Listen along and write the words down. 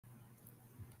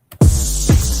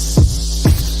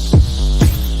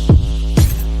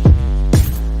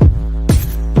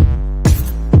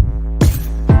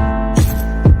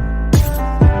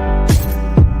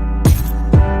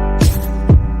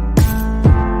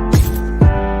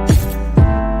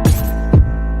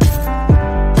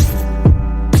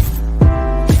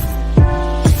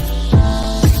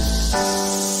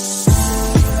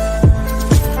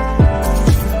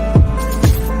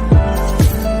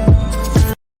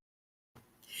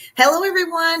Hello,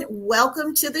 everyone.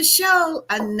 Welcome to the show.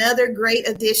 Another great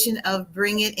edition of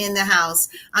Bring It in the House.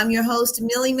 I'm your host,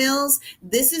 Millie Mills.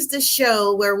 This is the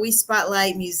show where we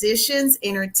spotlight musicians,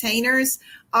 entertainers,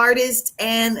 artists,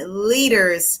 and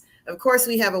leaders. Of course,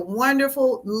 we have a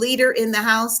wonderful leader in the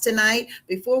house tonight.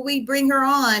 Before we bring her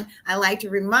on, I like to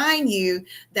remind you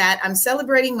that I'm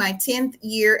celebrating my 10th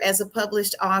year as a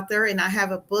published author, and I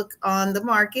have a book on the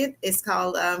market.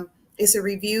 It's a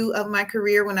review of my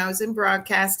career when I was in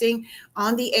broadcasting,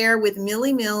 On the Air with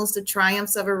Millie Mills, The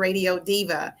Triumphs of a Radio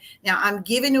Diva. Now, I'm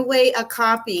giving away a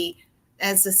copy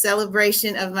as a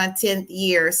celebration of my 10th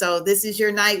year. So this is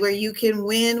your night where you can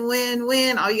win.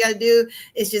 All you got to do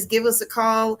is just give us a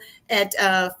call at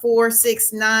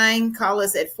 469. Call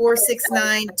us at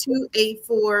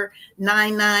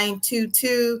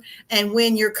 469-284-9922 and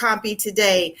win your copy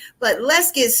today. But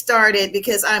let's get started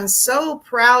because I'm so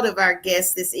proud of our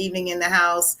guest this evening in the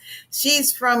house.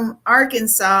 She's from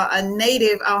Arkansas, a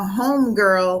native, a home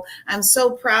girl. I'm so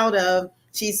proud of.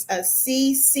 She's a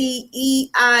CCEIS,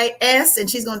 and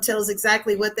she's going to tell us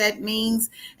exactly what that means.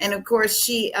 And of course,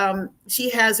 she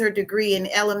has her degree in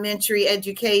elementary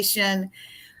education.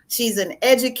 She's an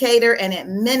educator and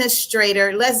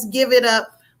administrator. Let's give it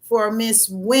up for Miss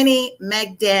Winnie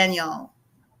McDaniel.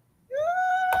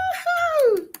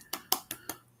 Woo-hoo!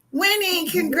 Winnie,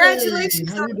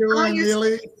 congratulations. How you doing,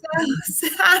 Millie?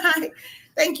 Hi.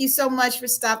 Thank you so much for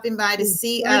stopping by to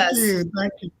see us.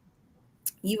 Thank you.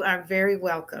 You are very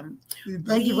welcome.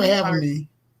 Thank you for having me.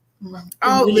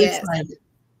 I'm really yes. Excited.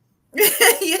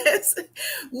 Yes.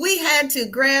 We had to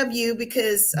grab you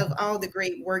because of all the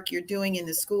great work you're doing in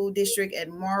the school district at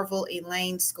Marvel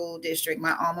Elaine School District,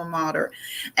 my alma mater.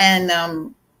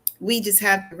 And we just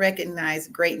have to recognize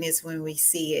greatness when we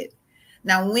see it.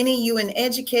 Now, Winnie, you an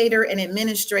educator and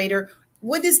administrator.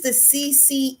 What does the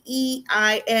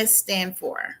CCEIS stand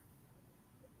for?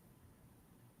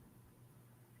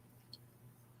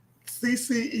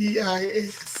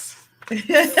 CCEIS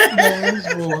stands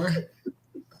for.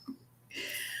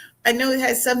 I know it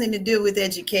has something to do with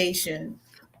education.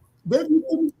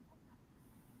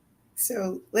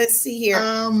 So let's see here.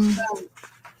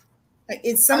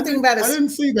 It's something about I didn't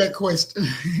see that question.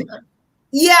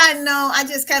 Yeah, no, I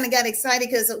just kind of got excited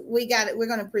because we're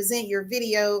going to present your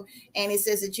video, and it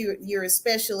says that you're a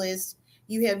specialist.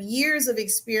 You have years of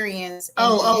experience.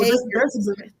 That's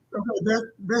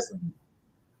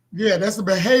a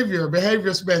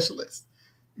behavior specialist.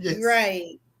 Yes.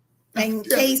 Right. And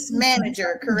case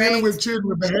manager, correct? Dealing with children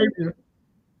with behavior.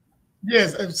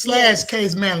 Yes, /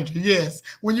 case manager. Yes.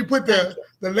 When you put the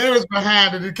letters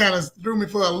behind it, it kind of threw me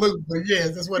for a loop. But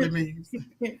yes, that's what it means.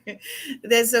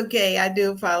 That's okay. I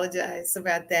do apologize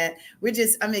about that.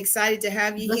 I'm excited to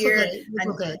have you here. Okay. That's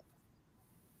okay.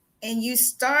 And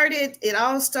it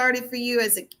all started for you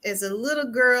as a little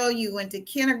girl. You went to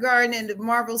kindergarten in the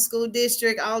Marvel School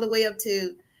District all the way up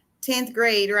to 10th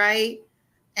grade, right?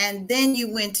 And then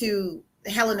you went to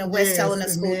West Helena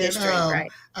School District,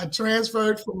 right? I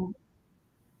transferred from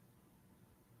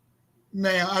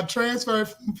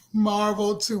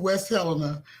Marvel to West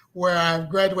Helena, where I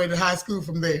graduated high school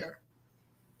from there.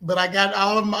 But I got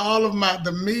all of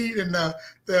the meat and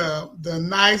the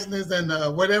niceness and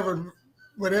whatever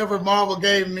Marvel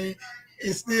gave me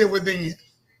is still within.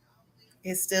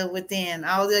 It's still within.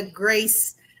 All the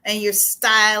grace and your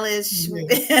stylish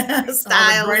styles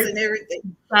and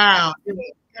everything. Style.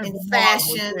 And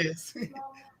fashion. Yes.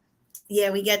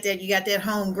 Yeah, we got that. You got that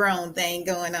homegrown thing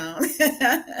going on.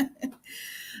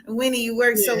 Winnie, you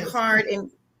worked so hard,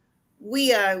 and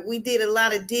we did a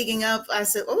lot of digging up. I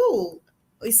said,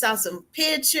 we saw some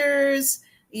pictures.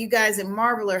 You guys in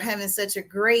Marvel are having such a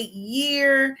great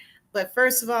year. But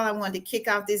first of all, I wanted to kick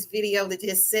off this video that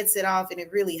just sets it off, and it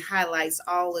really highlights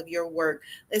all of your work.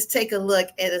 Let's take a look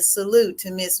at a salute to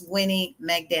Miss Winnie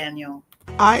McDaniel.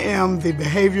 I am the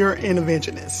behavior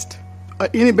interventionist.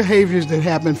 Any behaviors that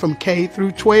happen from K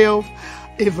through 12,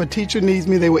 if a teacher needs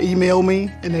me, they will email me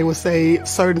and they will say a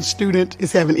certain student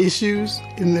is having issues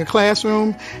in their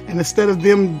classroom. And instead of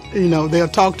them, they'll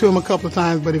talk to them a couple of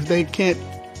times, but if they can't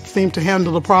seem to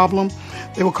handle the problem,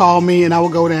 they will call me and I will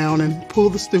go down and pull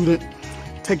the student,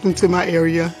 take them to my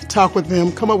area, talk with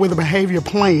them, come up with a behavior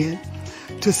plan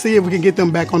to see if we can get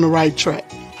them back on the right track.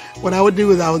 What I would do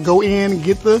is I would go in and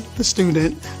get the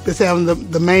student that's having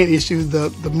the main issues, the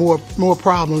more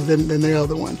problems than the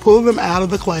other one. Pull them out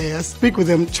of the class, speak with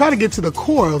them, try to get to the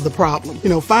core of the problem.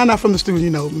 Find out from the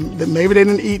student, that maybe they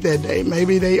didn't eat that day.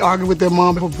 Maybe they argued with their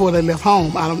mom before they left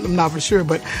home. I'm not for sure.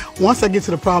 But once I get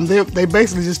to the problem, they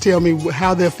basically just tell me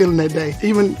how they're feeling that day.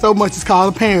 Even so much as call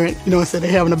a parent, and say they're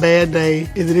having a bad day.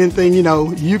 Is it anything,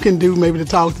 you can do maybe to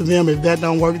talk to them? If that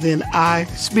don't work, then I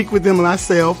speak with them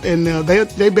myself, and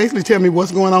they basically tell me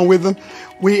what's going on with them.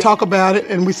 We talk about it,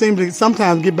 and we seem to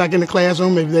sometimes get back in the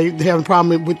classroom. If they have a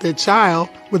problem with their child,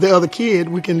 with the other kid,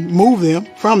 we can move them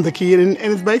from the kid, and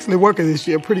it's basically working this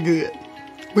year pretty good.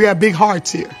 We got big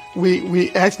hearts here.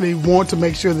 We actually want to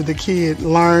make sure that the kid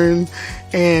learns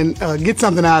and get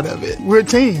something out of it. We're a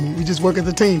team. We just work as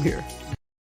a team here.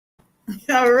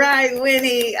 All right,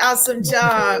 Winnie, awesome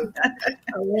job.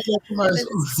 I love that commercial.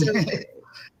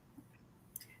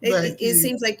 It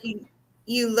seems like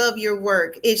you love your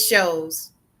work. It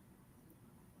shows.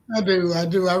 I do.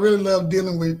 I really love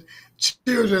dealing with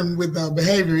children with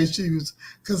behavior issues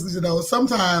because,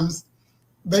 sometimes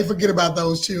they forget about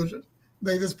those children.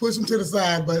 They just push them to the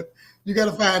side, but you got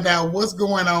to find out what's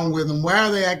going on with them. Why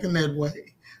are they acting that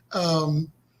way?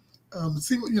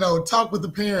 See, talk with the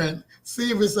parent.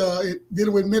 See if it's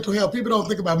dealing with mental health. People don't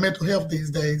think about mental health these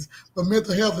days, but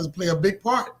mental health has played a big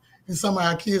part in some of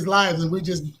our kids' lives, and we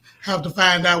just have to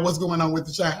find out what's going on with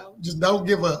the child. Just don't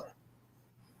give up.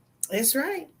 That's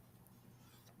right.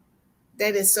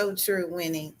 That is so true,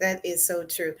 Winnie. That is so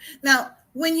true. Now,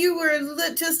 when you were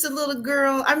just a little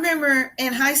girl, I remember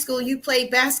in high school you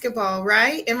played basketball,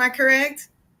 right? Am I correct?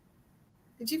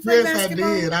 Did you play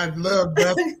basketball? Yes, I did. I loved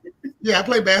basketball. Yeah, I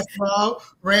played basketball,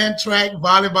 ran track,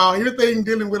 volleyball, everything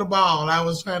dealing with a ball. I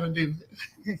was trying to do.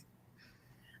 Yes,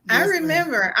 I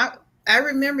remember. I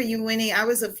remember you, Winnie. I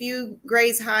was a few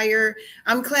grades higher.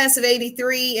 I'm class of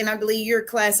 83, and I believe you're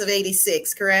class of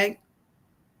 86, correct?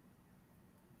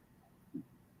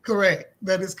 Correct.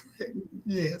 That is correct.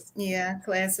 Yes. Yeah,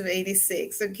 class of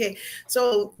 86. Okay.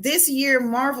 So this year,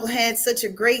 Marvel had such a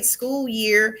great school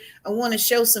year. I want to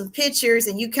show some pictures,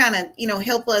 and you kind of,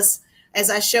 help us as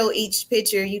I show each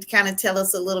picture. You kind of tell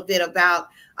us a little bit about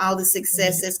all the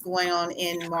success that's going on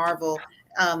in Marvel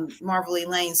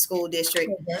Elaine School District.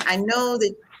 Okay. I know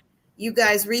that you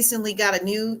guys recently got a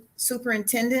new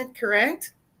superintendent,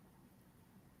 correct?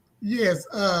 Yes,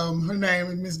 her name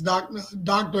is Miss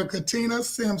Dr. Katina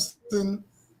Simpson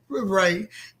Ray,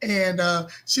 and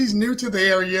she's new to the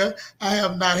area. I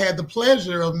have not had the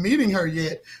pleasure of meeting her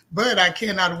yet, but I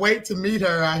cannot wait to meet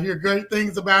her. I hear great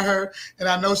things about her, and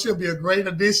I know she'll be a great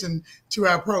addition to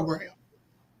our program.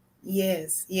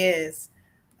 Yes.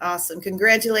 Awesome.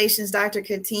 Congratulations, Dr.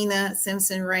 Katina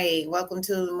Simpson Ray. Welcome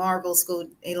to the Marvel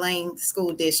Elaine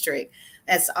School District.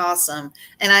 That's awesome.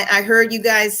 And I heard you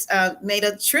guys made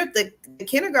a trip, the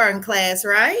kindergarten class,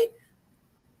 right?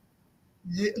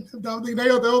 Yeah, those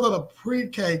are the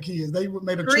pre-K kids. They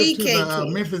made a trip to the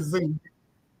Memphis Zoo.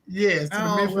 Yes, to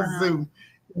the Memphis Zoo.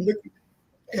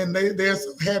 And they're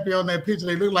so happy on that picture.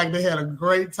 They look like they had a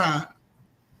great time.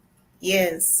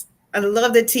 Yes. I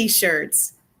love the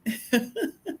T-shirts.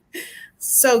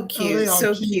 So cute.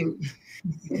 So cute.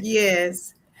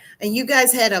 Yes. And you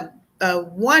guys had a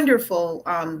wonderful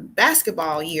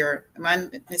basketball year. Am I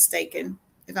mistaken?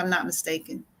 If I'm not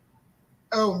mistaken.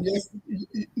 Oh, yes.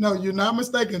 No, you're not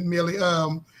mistaken, Millie.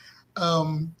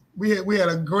 We had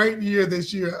a great year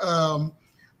this year.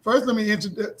 First, let me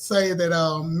say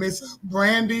that Miss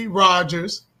Brandy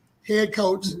Rogers, head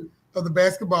coach of the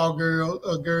basketball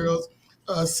girls,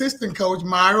 assistant coach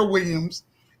Myra Williams,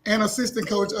 and assistant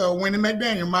coach Winnie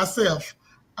McDaniel, myself.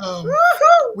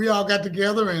 We all got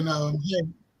together and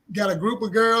got a group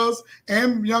of girls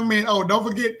and young men. Oh, don't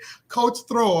forget Coach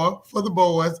Thrower for the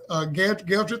boys,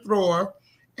 Gertrude Thrower,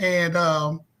 and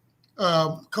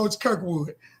Coach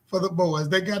Kirkwood for the boys.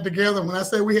 They got together. When I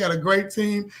say we had a great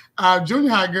team, our junior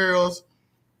high girls,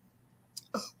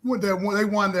 they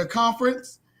won their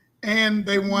conference and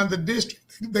they won the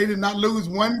district. They did not lose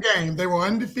one game. They were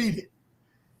undefeated.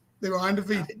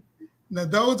 Now,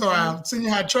 those are our senior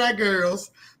high track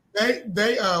girls.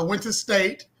 They went to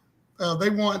state. They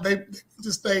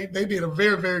to state. They did a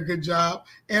very, very good job.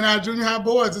 And our junior high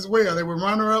boys as well. They were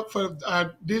runner-up for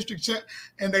our district,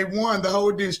 and they won the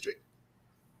whole district.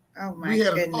 Oh, my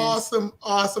goodness. We had an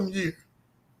awesome year.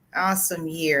 Awesome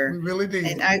year. We really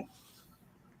did. And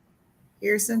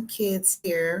here's some kids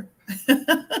here. That's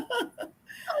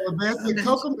the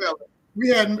Cocomelon. We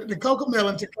had the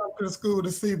Cocomelon to come to the school to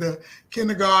see the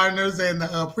kindergartners and the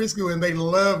preschool, and they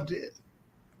loved it.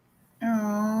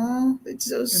 Oh, it's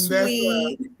so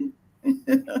sweet.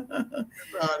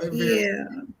 Yeah.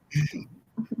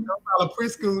 lot of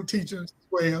preschool teachers as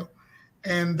well,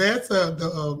 and that's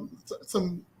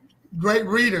some great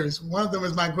readers. One of them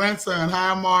is my grandson,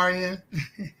 Hi Marion.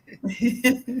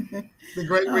 The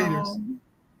great readers.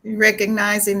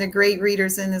 Recognizing the great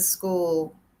readers in the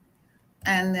school,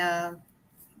 and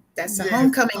that's a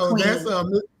homecoming queen. That's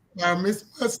our Miss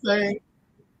Mustang.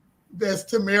 That's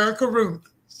Tamara Caruth.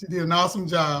 She did an awesome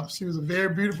job. She was a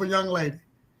very beautiful young lady.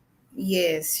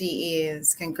 Yes, she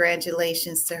is.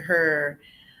 Congratulations to her.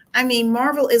 I mean,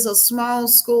 Marvel is a small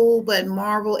school, but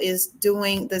Marvel is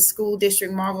doing the school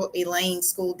district, Marvel Elaine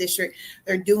School District.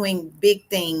 They're doing big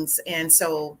things. And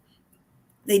so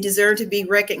they deserve to be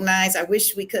recognized. I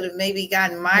wish we could have maybe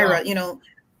gotten Myra. Wow. You know,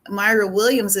 Myra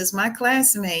Williams is my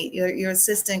classmate, your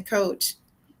assistant coach.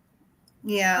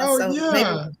 Yeah. Oh, so yeah.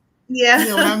 Maybe,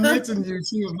 yeah. When I mentioned you,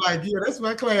 she was like, yeah, that's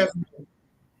my classmate.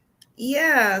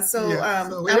 Yeah. So,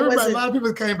 so everybody, a lot of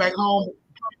people came back home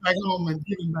and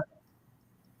giving back.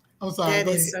 I'm sorry. That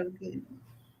is so good.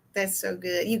 That's so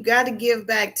good. You got to give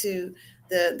back to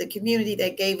the community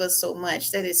that gave us so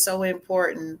much. That is so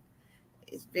important.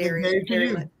 It's very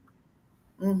much.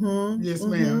 Mm-hmm, yes,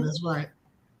 ma'am. That's right.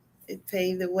 It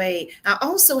paved the way. I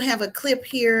also have a clip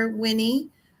here, Winnie.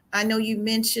 I know you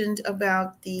mentioned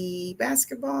about the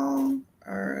basketball,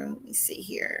 or let me see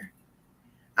here.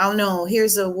 Oh no,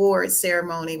 here's the award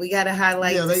ceremony. We got to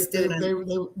highlight the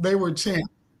student. They were champ.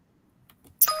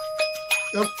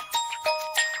 Yep.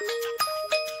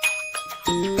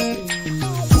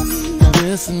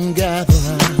 Listen, gather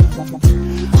round.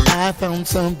 I found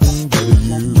something that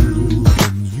you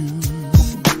can use.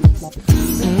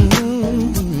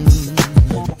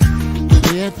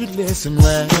 If you listen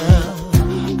well,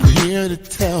 I'm here to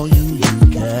tell you you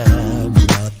cannot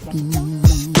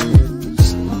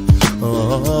lose.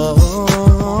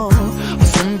 Oh, a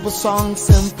simple song,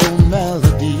 simple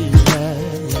melody,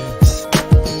 yes,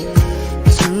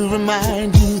 to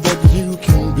remind you that you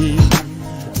can be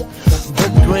the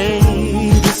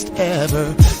greatest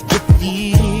ever,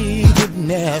 defeated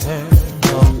never.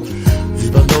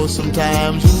 Even though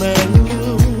sometimes you may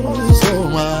lose, oh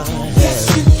my.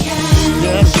 Yes, you can.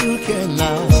 Yes, you can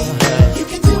now. You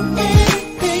can do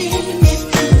anything if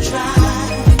you try.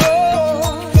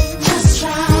 Oh, just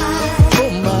try. Oh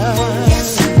my. Yes,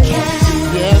 you can.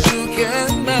 Yes, you can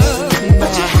now.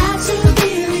 But you have to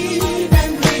believe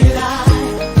and rely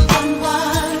on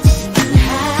what you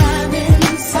have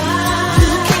inside.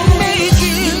 You can make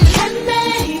it. You can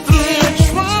make it.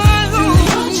 Through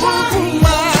your trials.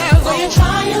 For your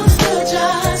trials will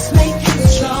just make you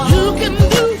strong. You can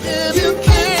do it. You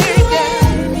can.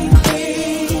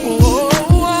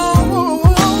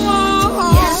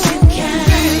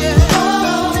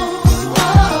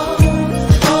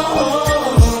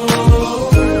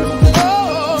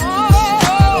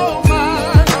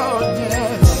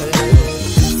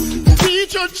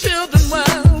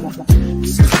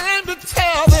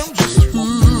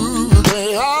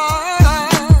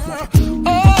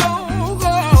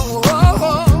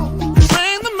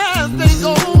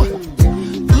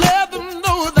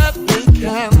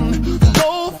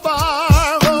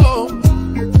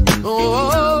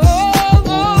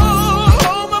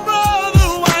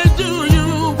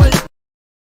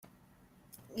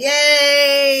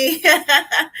 Yay!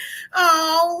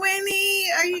 Oh, Winnie,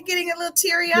 are you getting a little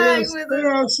teary-eyed Yes, with they it?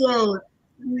 have shown.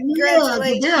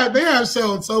 Yeah, they have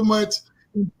shown so much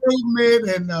improvement,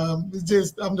 and it's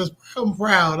just I'm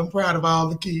proud. I'm proud of all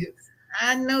the kids.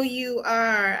 I know you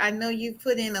are. I know you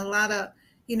put in a lot of,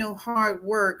 hard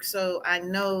work. So I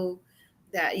know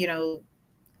that,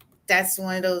 that's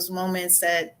one of those moments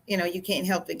that, you can't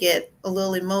help but get a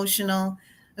little emotional.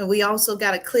 And we also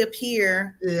got a clip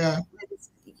here. Yeah.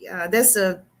 That's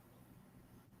a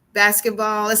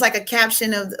basketball. It's like a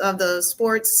caption of the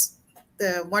sports,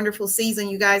 the wonderful season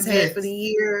you guys had for the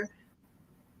year.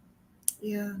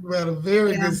 Yeah. We had a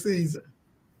very good season.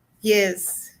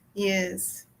 Yes.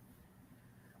 Yes,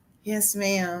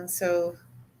 ma'am. So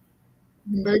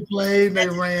they played, they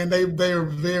ran, they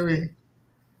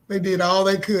did all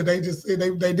they could. They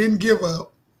didn't give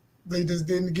up. They just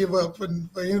didn't give up for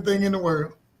anything in the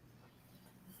world.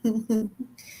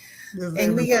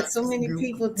 And we got so many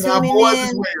people tuning our boys in.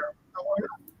 As well.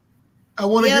 I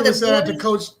want to give a shout out to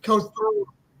Coach Thrower.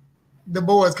 The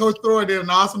boys. Coach Thrower did an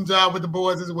awesome job with the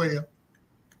boys as well.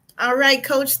 All right,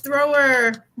 Coach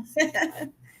Thrower.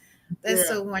 That's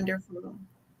so wonderful.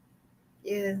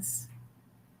 Yes.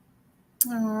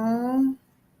 Oh.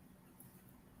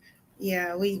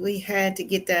 Yeah, we had to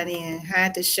get that in,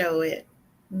 had to show it.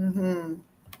 Mm-hmm.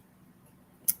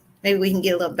 Maybe we can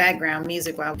get a little background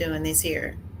music while doing this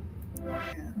here.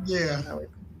 Yeah.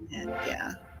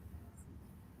 Yeah.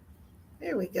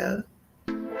 There we go.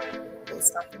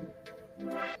 something.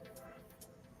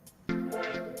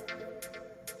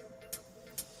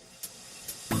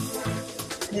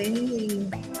 Hey.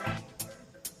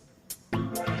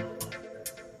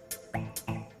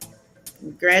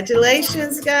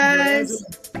 Congratulations, guys.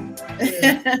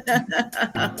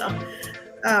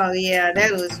 Oh, yeah,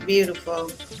 that was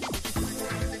beautiful.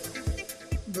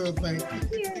 Good, thank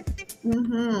you.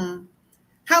 Mm-hmm.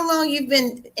 How long you've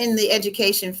been in the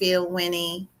education field,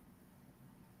 Winnie?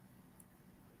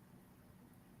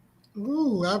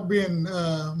 Ooh, I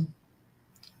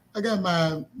got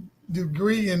my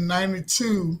degree in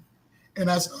 92,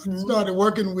 and I started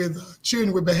working with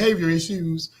children with behavior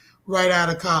issues right out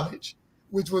of college,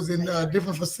 which was in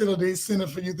different facilities, Center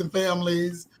for Youth and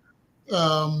Families,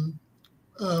 um,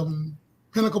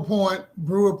 Pinnacle Point,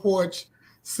 Brewer Porch,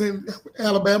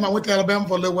 Alabama. I went to Alabama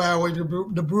for a little while with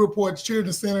the Brewer Porch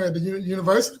Children's Center at the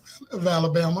University of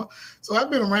Alabama. So I've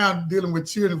been around dealing with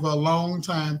children for a long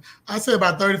time. I say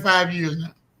about 35 years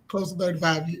now, close to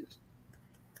 35 years.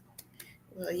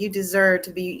 Well, you deserve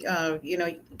to be,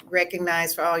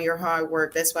 recognized for all your hard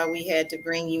work. That's why we had to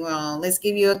bring you on. Let's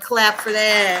give you a clap for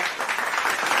that.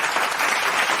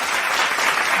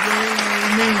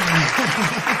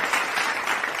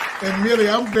 And Millie,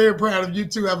 I'm very proud of you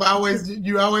too. You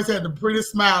always had the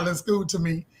prettiest smile in school to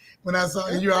me. When I saw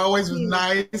you, you always was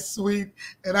nice, sweet,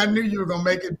 and I knew you were gonna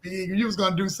make it big. You was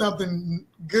gonna do something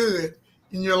good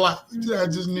in your life. I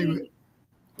just knew it.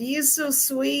 You're so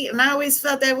sweet, and I always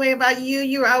felt that way about you.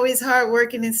 You were always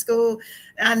hardworking in school.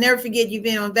 I'll never forget you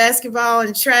being on basketball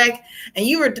and track, and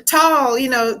you were tall,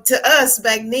 to us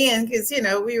back then, because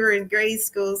we were in grade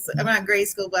school, not grade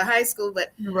school, but high school.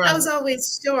 But right. I was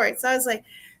always short, so I was like,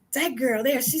 that girl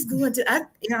there, she's going to,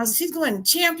 she's going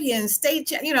champion,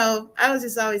 state, I was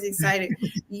just always excited.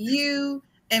 You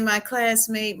and my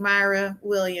classmate, Myra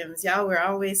Williams, y'all were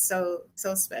always so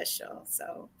special.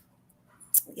 So,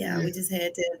 yeah, we just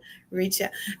had to reach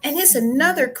out. And there's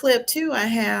another clip, too, I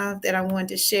have that I wanted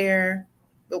to share.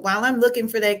 But while I'm looking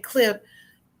for that clip,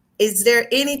 is there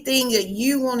anything that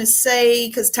you want to say?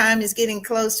 Because time is getting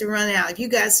close to running out. If you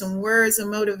got some words of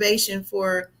motivation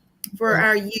for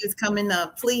our youth coming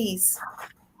up, please.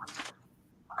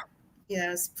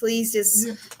 Yes, please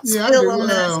just spill on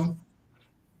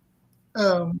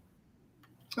us.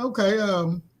 Okay.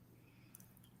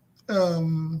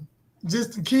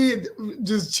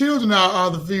 Just children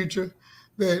are the future,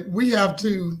 that we have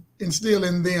to instill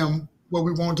in them what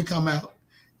we want to come out.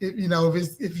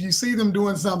 If you see them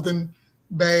doing something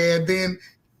bad, then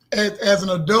as an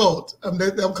adult, I'm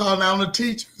calling out on the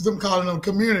teachers, I'm calling on the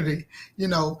community,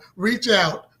 reach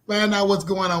out, find out what's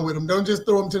going on with them. Don't just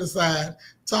throw them to the side.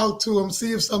 Talk to them,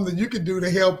 see if something you can do to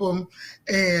help them.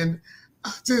 And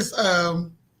I just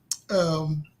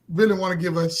really want to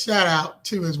give a shout out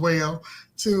to as well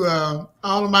to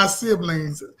all of my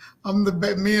siblings.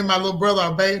 Me and my little brother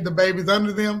are the babies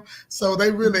under them. So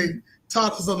they really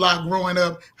taught us a lot growing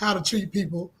up, how to treat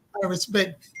people, how to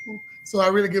respect people. So I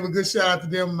really give a good shout out to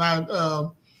them.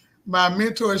 My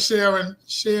mentor, Sharon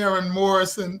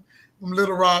Morrison from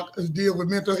Little Rock, who deals with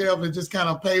mental health and just kind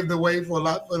of paved the way for a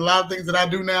lot of things that I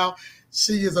do now.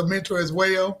 She is a mentor as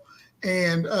well.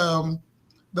 And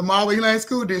the Marble Elaine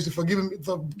School District for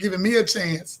giving me a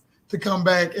chance to come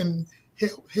back and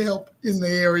help in the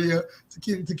area to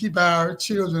keep our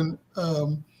children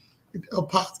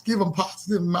give them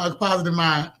positive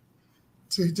mind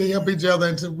to help each other,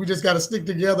 and we just got to stick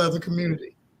together as a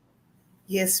community.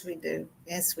 Yes, we do.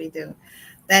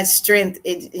 That strength,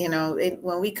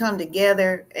 when we come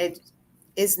together,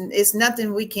 it's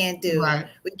nothing we can't do. Right.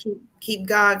 We keep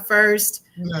God first,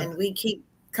 and we keep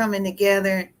coming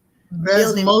together.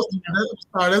 That's most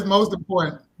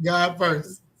important. God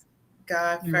first.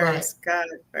 God first. Right. God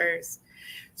first.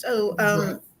 So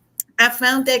I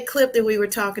found that clip that we were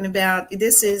talking about.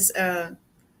 This is a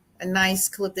nice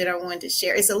clip that I wanted to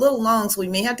share. It's a little long, so we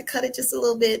may have to cut it just a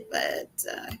little bit, but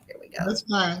here we go. That's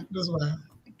fine.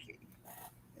 Okay.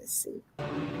 Let's see.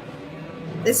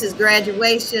 This is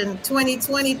graduation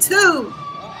 2022. Yay!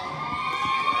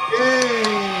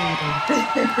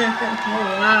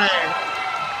 All right.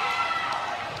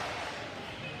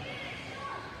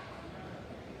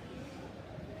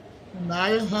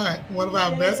 Nia Hunt, one of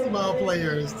our basketball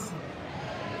players.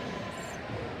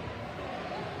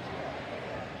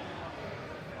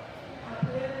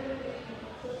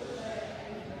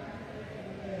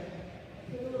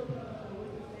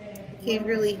 We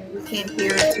can't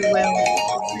hear it too well.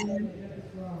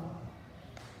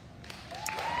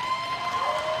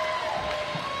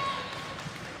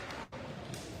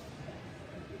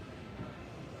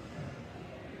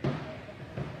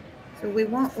 So we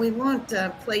won't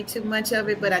play too much of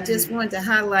it, but I just wanted to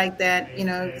highlight that,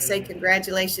 say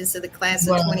congratulations to the class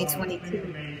of Right.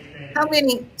 2022. How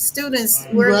many students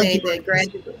were they that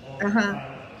Congratulations. graduated? Uh-huh.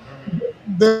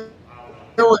 There,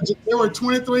 there were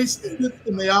 23 students,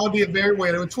 and they all did very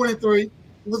well. There were 23. It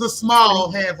was a 20.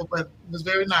 small handful, but it was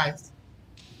very nice.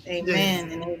 Yes.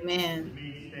 Amen and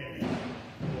amen.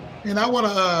 And I want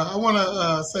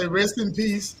to say rest in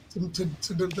peace to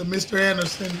Mr.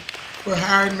 Anderson for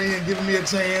hiring me and giving me a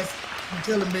chance and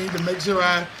telling me to make sure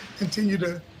I continue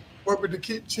to work with the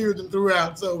children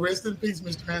throughout. So rest in peace,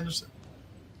 Mr. Anderson.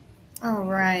 All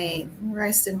right.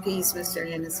 Rest in peace,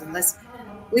 Mr. Anderson.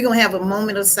 We're gonna have a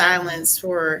moment of silence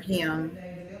for him.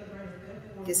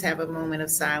 Just have a moment of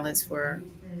silence for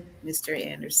Mr.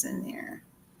 Anderson there.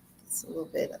 Just a little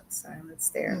bit of silence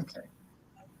there. Okay.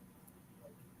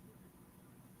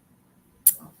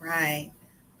 All right.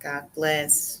 God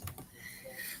bless.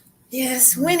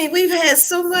 Yes, Winnie, we've had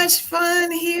so much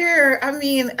fun here. I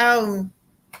mean,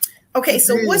 okay,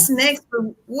 so what's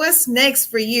next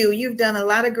for you? You've done a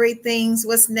lot of great things.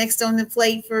 What's next on the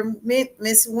plate for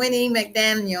Miss Winnie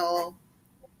McDaniel?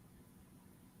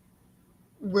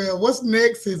 Well, what's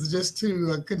next is just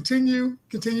to continue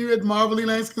at Marvel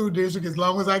Lane School District as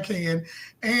long as I can,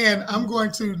 and I'm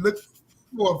going to look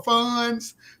for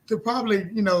funds to probably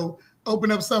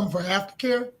open up something for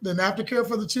aftercare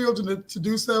for the children to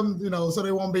do something so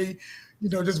they won't be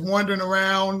just wandering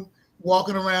around,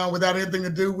 walking around without anything to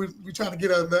do. We trying to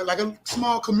get a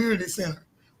small community center.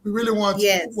 We really want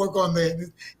to work on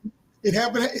that. It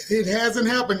happened. It hasn't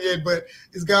happened yet, but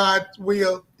it's God's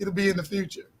will. It'll be in the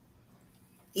future.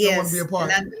 Yes, I want to be a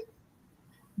part of it.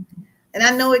 And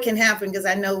I know it can happen because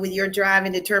I know with your drive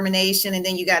and determination, and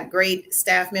then you got great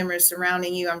staff members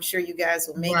surrounding you. I'm sure you guys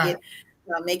will make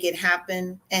it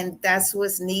happen. And that's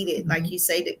what's needed, like you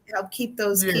say, to help keep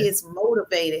those kids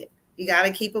motivated. You got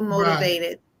to keep them motivated.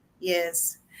 Right.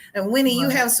 Yes. And Winnie, you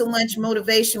have so much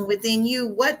motivation within you.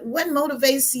 What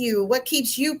motivates you? What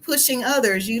keeps you pushing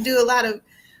others? You do a lot of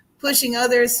pushing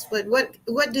others, but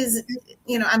what does,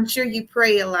 I'm sure you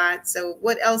pray a lot. So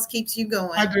what else keeps you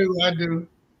going? I do.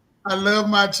 I love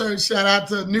my church. Shout out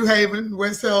to New Haven,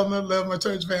 West Helena. Love my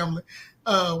church family.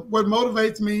 What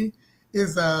motivates me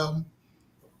is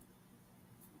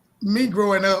me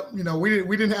growing up. I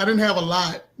didn't have a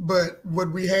lot, but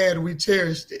what we had, we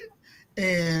cherished it.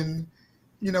 And,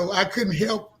 I couldn't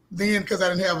help then because I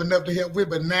didn't have enough to help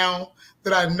with, but now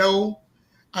that I know,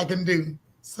 I can do.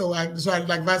 So I try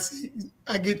to, if I see,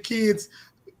 I get kids,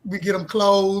 we get them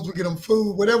clothes, we get them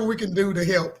food, whatever we can do to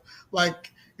help.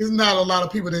 There's not a lot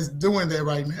of people that's doing that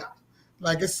right now.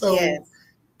 It's so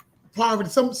poverty.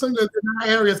 Some of the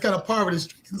area is kind of poverty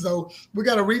stricken. So we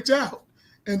got to reach out,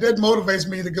 and that motivates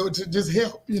me to go to just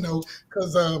help.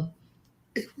 Because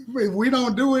if we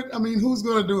don't do it, who's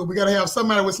going to do it? We got to have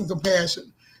somebody with some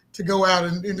compassion to go out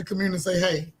in the community and say,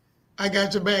 "Hey, I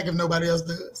got your back." If nobody else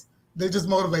does. They just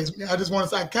motivates me. I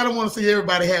kind of want to see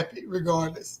everybody happy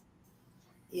regardless.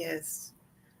 Yes.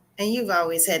 And you've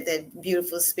always had that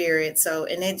beautiful spirit.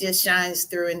 And it just shines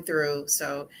through and through.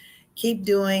 So keep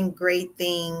doing great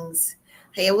things.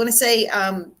 Hey, I want to say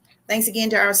thanks again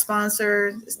to our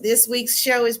sponsor. This week's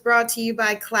show is brought to you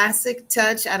by Classic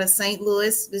Touch out of St.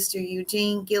 Louis. Mr.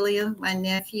 Eugene Gilliam, my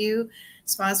nephew,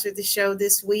 sponsored the show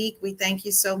this week. We thank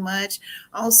you so much.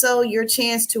 Also, your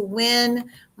chance to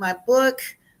win my book.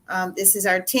 This is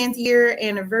our 10th year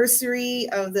anniversary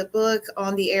of the book,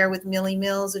 On the Air with Millie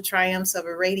Mills, The Triumphs of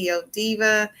a Radio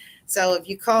Diva. So if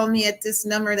you call me at this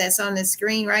number that's on the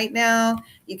screen right now,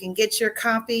 you can get your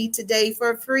copy today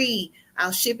for free.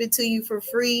 I'll ship it to you for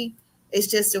free. It's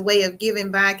just a way of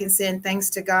giving back and saying thanks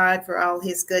to God for all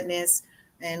his goodness.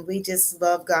 And we just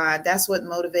love God. That's what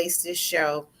motivates this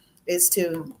show, is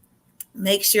to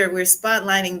make sure we're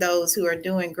spotlighting those who are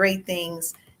doing great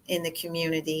things in the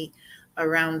community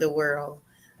around the world.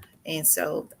 And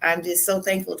so I'm just so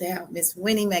thankful to have Miss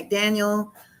Winnie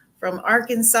McDaniel from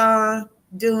Arkansas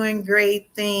doing great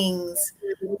things.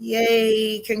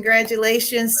 Yay.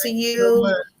 Congratulations to you.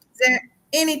 Is there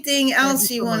anything else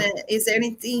is there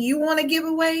anything you want to give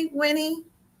away, Winnie?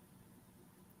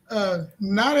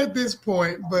 Not at this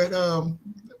point, but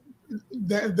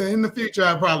in the future,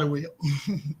 I probably will.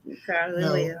 You probably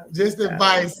will. Just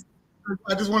advice.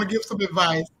 I just want to give some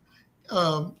advice.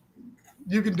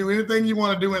 You can do anything you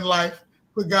want to do in life.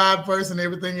 Put God first and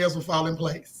everything else will fall in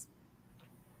place.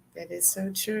 That is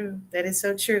so true. That is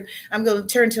so true. I'm going to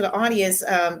turn to the audience.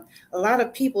 A lot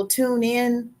of people tune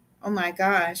in. Oh, my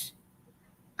gosh.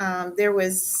 There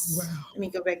was, Let me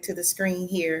go back to the screen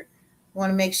here. I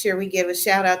want to make sure we give a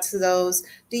shout out to those.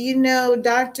 Do you know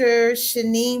Dr.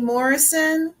 Shani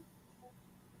Morrison?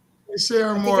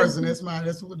 Sharon think Morrison. That's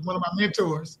one of my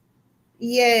mentors.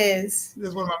 Yes.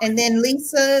 That's one of my And then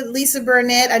Lisa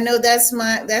Burnett. I know that's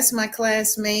my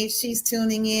classmate. She's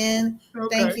tuning in.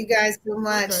 Thank Okay. you guys so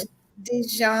much. Okay.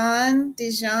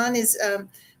 Dijon is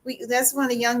that's one of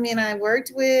the young men I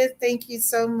worked with. Thank you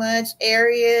so much.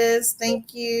 Arius,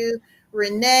 thank you.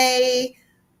 Renee.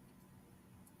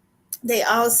 They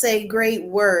all say great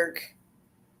work.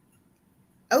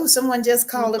 Oh, someone just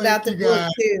called Well, about thank the you, book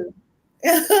guys.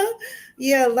 too.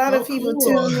 Yeah, a lot of Oh, people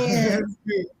cool. tune in. That's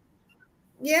good.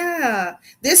 Yeah.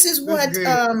 This is That's what good.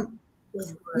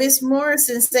 That's great. Miss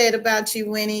Morrison said about you,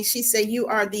 Winnie. She said you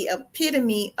are the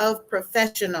epitome of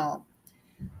professional.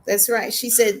 That's right.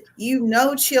 She said you know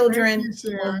Thank children you, and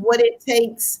Sharon. what it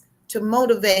takes to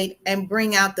motivate and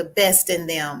bring out the best in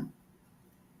them.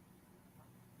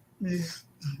 Yeah.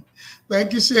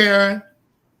 Thank you, Sharon.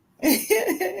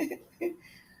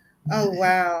 Oh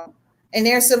wow. And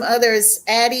there's some others.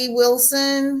 Addie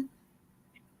Wilson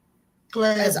is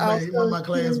Classmate, one of also my tuned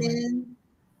classmates. in.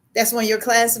 That's one of your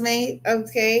classmates.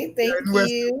 Okay, Yeah, thank in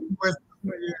you. West,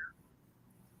 yeah.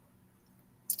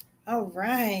 All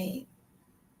right.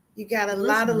 You got a That's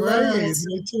lot of love great. and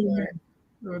They tune support.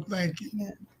 in. Well, thank you.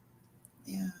 Yeah,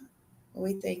 yeah.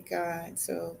 We thank God.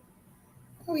 So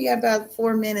we got about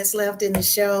 4 minutes left in the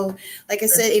show. Like I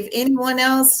said, if anyone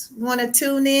else want to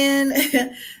tune in,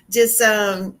 just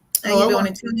Oh, I you want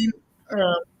want to tune in.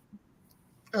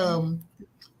 to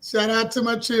shout out to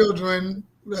my children,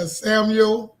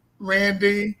 Samuel,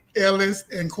 Randy, Ellis,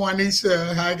 and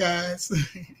Quanisha. Hi, guys.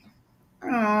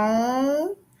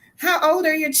 Oh, how old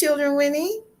are your children,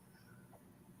 Winnie?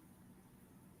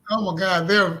 Oh my God,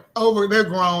 they're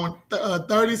grown.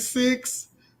 36,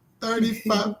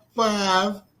 35,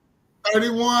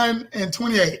 31, and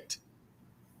 28.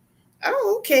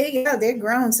 Oh, okay. Yeah, they're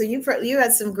grown. So you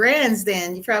had some grands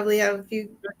then. You probably have a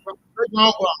few. They're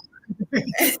grown.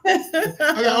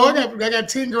 I got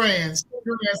 10 grands.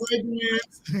 10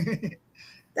 grands.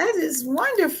 That is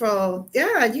wonderful.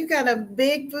 Yeah, you got a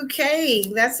big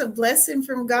bouquet. That's a blessing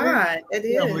from God.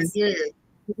 It Family, is. yeah. It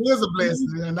is a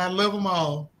blessing, and I love them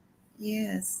all.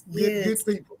 Yes, Good yes.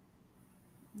 people.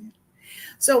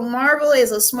 So Marvel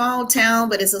is a small town,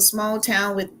 but it's a small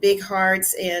town with big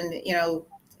hearts, and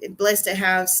blessed to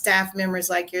have staff members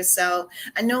like yourself.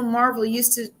 I know Marvel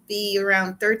used to be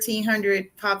around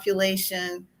 1,300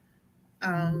 population.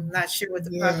 Not sure what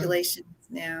the Yeah. population is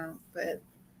now, but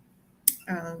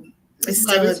it's It's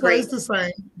still a great. it's the same.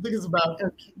 I think it's about,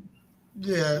 Okay.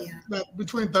 yeah, Yeah. about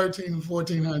between 13 and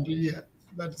 1400. Yeah,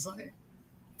 about the same.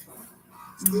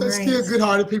 There's Right. still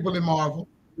good-hearted people in Marvel.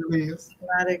 It really is. A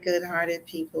lot of good-hearted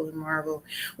people in Marvel.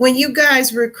 When you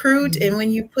guys recruit and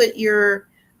when you put your,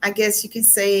 I guess you could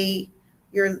say,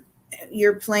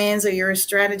 your plans or your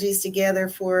strategies together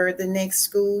for the next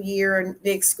school year or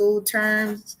next school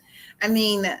terms, I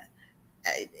mean,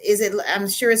 is it? I'm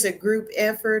sure it's a group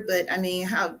effort, but I mean,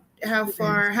 how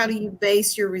do you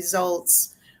base your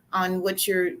results on what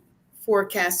you're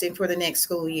forecasting for the next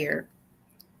school year?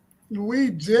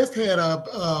 We just had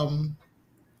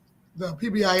the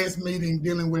PBIS meeting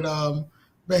dealing with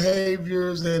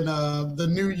behaviors and the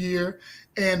new year,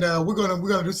 and we're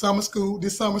gonna do summer school.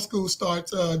 This summer school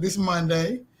starts this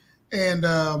Monday, and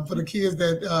for the kids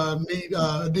that need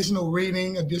additional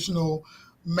reading, additional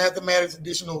mathematics,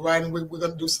 additional writing, we're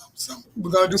gonna do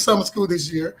we're gonna do summer school this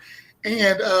year,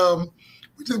 and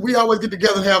we always get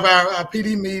together and have our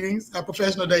PD meetings, our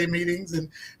professional day meetings, and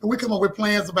we come up with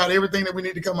plans about everything that we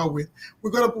need to come up with. We're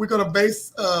gonna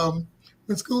base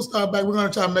when school starts back, we're going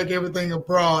to try to make everything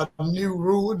abroad. The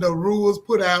rules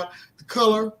put out, the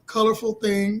colorful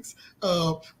things.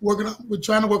 We're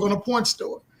trying to work on a point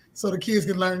store so the kids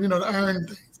can learn, to earn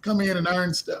things, come in and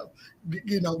earn stuff,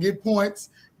 get points,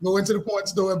 go into the point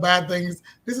store and buy things.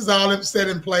 This is all set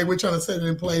in play. We're trying to set it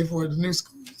in play for the new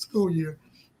school year,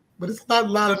 but it's a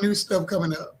lot of new stuff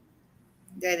coming up.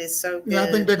 That is so good.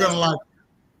 I think they're going to like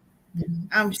it.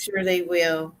 I'm sure they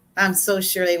will. I'm so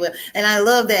sure they will. And I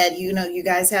love that, you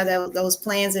guys have those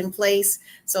plans in place.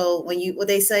 So what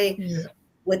they say,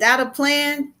 without a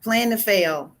plan to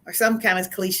fail, or some kind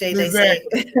of cliche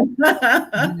Exactly. they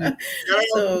say.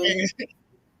 So,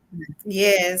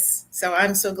 yes. So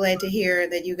I'm so glad to hear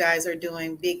that you guys are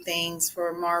doing big things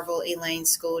for Marvel Elaine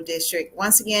School District.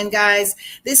 Once again, guys,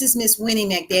 this is Miss Winnie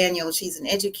McDaniel. She's an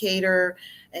educator,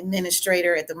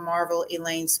 administrator at the Marvel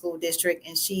Elaine School District,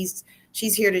 and she's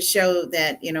here to show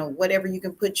that, whatever you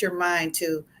can put your mind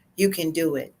to, you can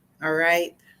do it. All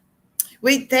right.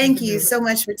 We thank you so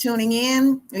much for tuning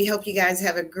in. We hope you guys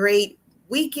have a great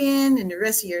weekend and the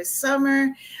rest of your summer.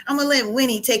 I'm going to let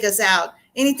Winnie take us out.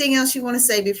 Anything else you want to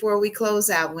say before we close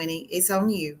out, Winnie? It's on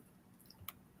you.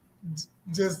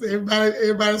 just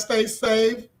everybody stay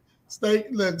safe.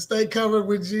 Stay covered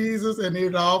with Jesus, and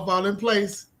it'll all fall in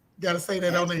place. Got to say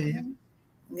that on the end.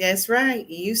 That's right.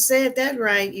 You said that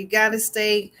right. You got to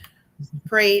stay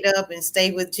prayed up and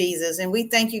stay with Jesus. And we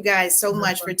thank you guys so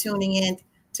much for tuning in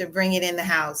to Bring It in the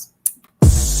House.